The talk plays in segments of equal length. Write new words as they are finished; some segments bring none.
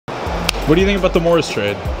What do you think about the Morris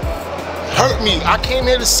trade? Hurt me. I came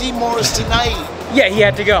here to see Morris tonight. Yeah, he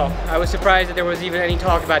had to go. I was surprised that there was even any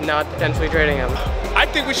talk about not potentially trading him. I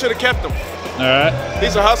think we should have kept him. All right.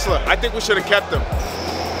 He's a hustler. I think we should have kept him.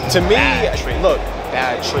 To me, look,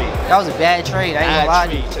 bad trade. That was a bad trade. I ain't gonna lie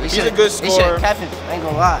to you. He's a good scorer. They should have kept him. I ain't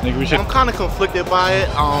gonna lie. I'm kind of conflicted by it.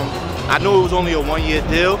 I know it was only a 1-year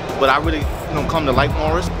deal, but I really come to like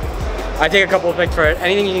Morris. I take a couple of picks for it.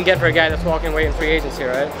 Anything you can get for a guy that's walking away in free agency,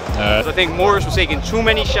 right? So I think Morris was taking too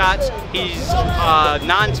many shots. He's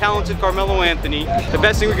non-talented Carmelo Anthony. The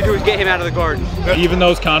best thing we could do is get him out of the Garden. Even though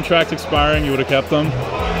his contract's expiring, you would have kept him?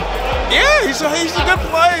 Yeah, he's a good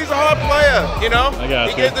player. He's a hard player, you know? I got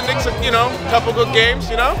He gave the Knicks a couple good games,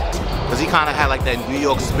 you know? Because he kind of had like that New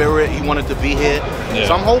York spirit. He wanted to be here. Yeah.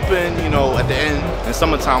 So I'm hoping, at the end, in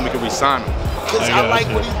summertime, we can re-sign him. Because I like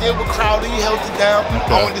what he did with Crowder. He held it down.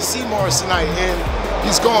 I wanted to see Morris tonight, and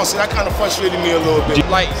he's gone, so that kind of frustrated me a little bit.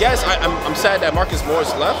 Like, yes, I'm sad that Marcus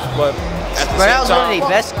Morris left, but at the But that same was time, one of their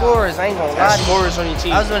best scorers. I ain't gonna lie to you. Morris on your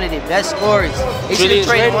team. That was one of their best scorers. They should have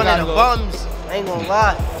traded one of the bums. I ain't gonna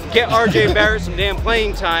lie. Get RJ Barrett some damn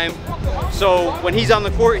playing time, so when he's on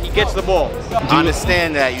the court, he gets the ball. I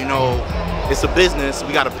understand that, it's a business.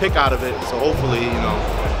 We got to pick out of it. So hopefully,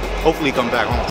 hopefully he come back home.